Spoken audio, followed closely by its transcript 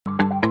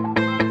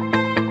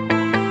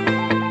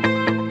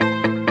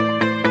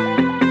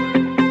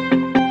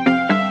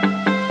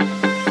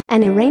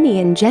An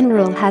Iranian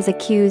general has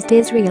accused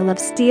Israel of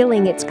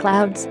stealing its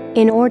clouds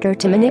in order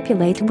to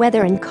manipulate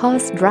weather and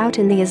cause drought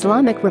in the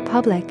Islamic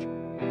Republic.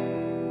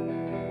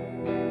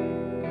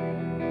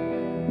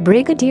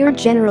 Brigadier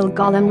General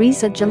Ghulam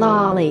Reza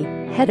Jalali,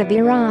 head of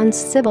Iran's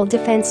civil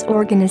defense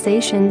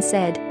organization,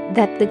 said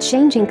that the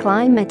changing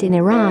climate in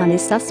Iran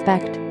is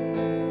suspect.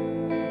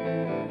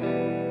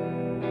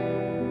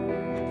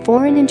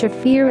 Foreign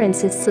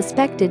interference is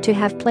suspected to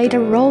have played a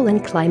role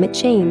in climate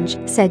change,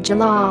 said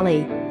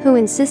Jalali, who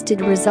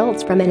insisted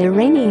results from an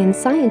Iranian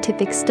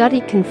scientific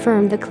study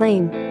confirmed the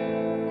claim.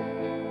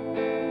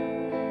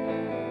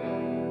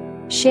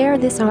 Share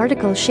this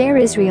article. Share.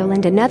 Israel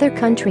and another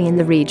country in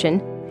the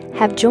region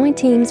have joined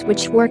teams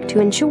which work to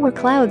ensure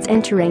clouds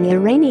entering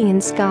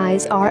Iranian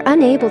skies are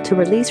unable to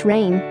release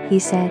rain, he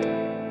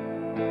said.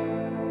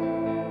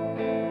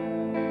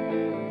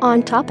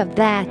 On top of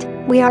that,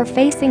 we are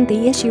facing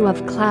the issue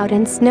of cloud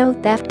and snow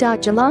theft.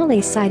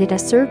 Jalali cited a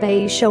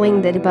survey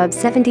showing that above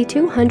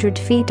 7,200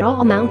 feet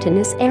all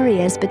mountainous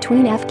areas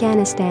between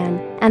Afghanistan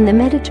and the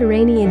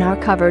Mediterranean are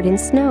covered in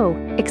snow,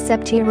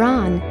 except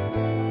Iran.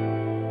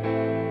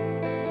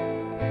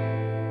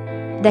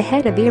 The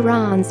head of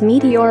Iran's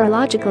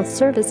meteorological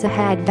service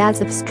Ahad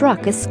Vazov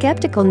struck a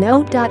skeptical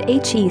note.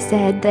 He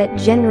said that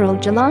General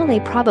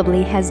Jalali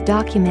probably has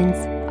documents,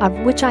 of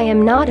which I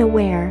am not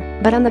aware,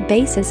 but on the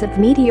basis of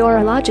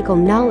meteorological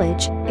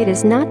knowledge, it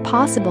is not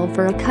possible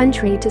for a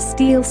country to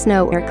steal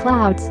snow or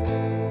clouds.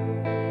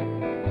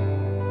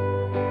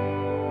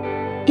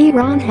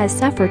 Iran has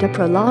suffered a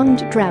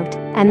prolonged drought,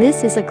 and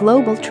this is a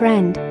global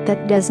trend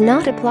that does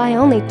not apply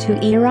only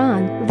to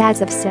Iran,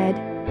 Vazov said.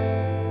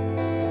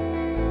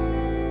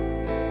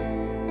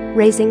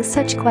 Raising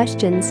such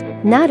questions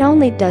not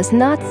only does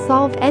not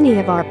solve any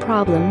of our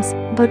problems,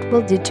 but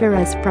will deter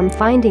us from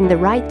finding the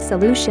right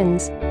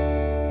solutions.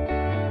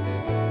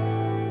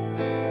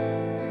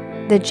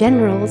 The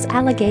general's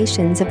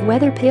allegations of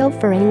weather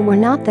pilfering were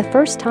not the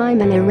first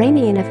time an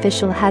Iranian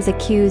official has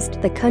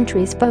accused the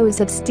country's foes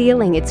of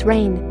stealing its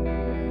rain.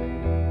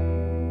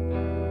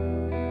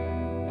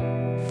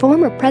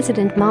 Former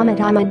President Mohammad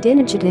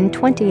Ahmadinejad in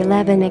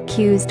 2011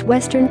 accused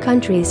Western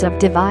countries of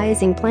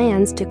devising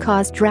plans to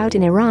cause drought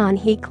in Iran.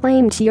 He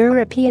claimed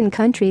European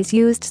countries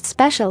used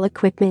special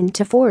equipment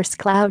to force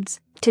clouds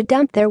to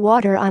dump their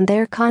water on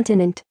their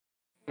continent.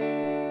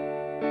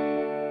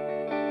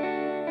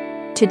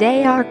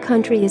 Today our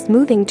country is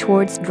moving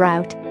towards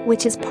drought,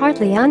 which is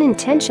partly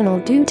unintentional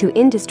due to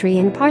industry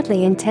and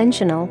partly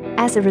intentional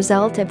as a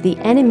result of the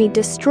enemy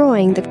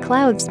destroying the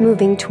clouds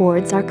moving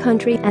towards our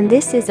country, and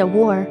this is a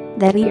war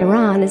that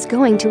Iran is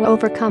going to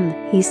overcome,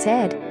 he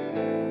said.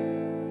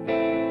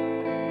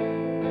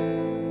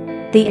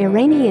 The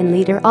Iranian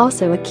leader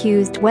also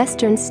accused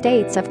Western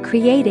states of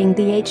creating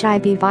the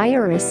HIV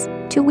virus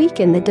to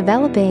weaken the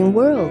developing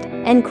world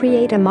and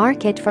create a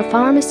market for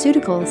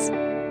pharmaceuticals.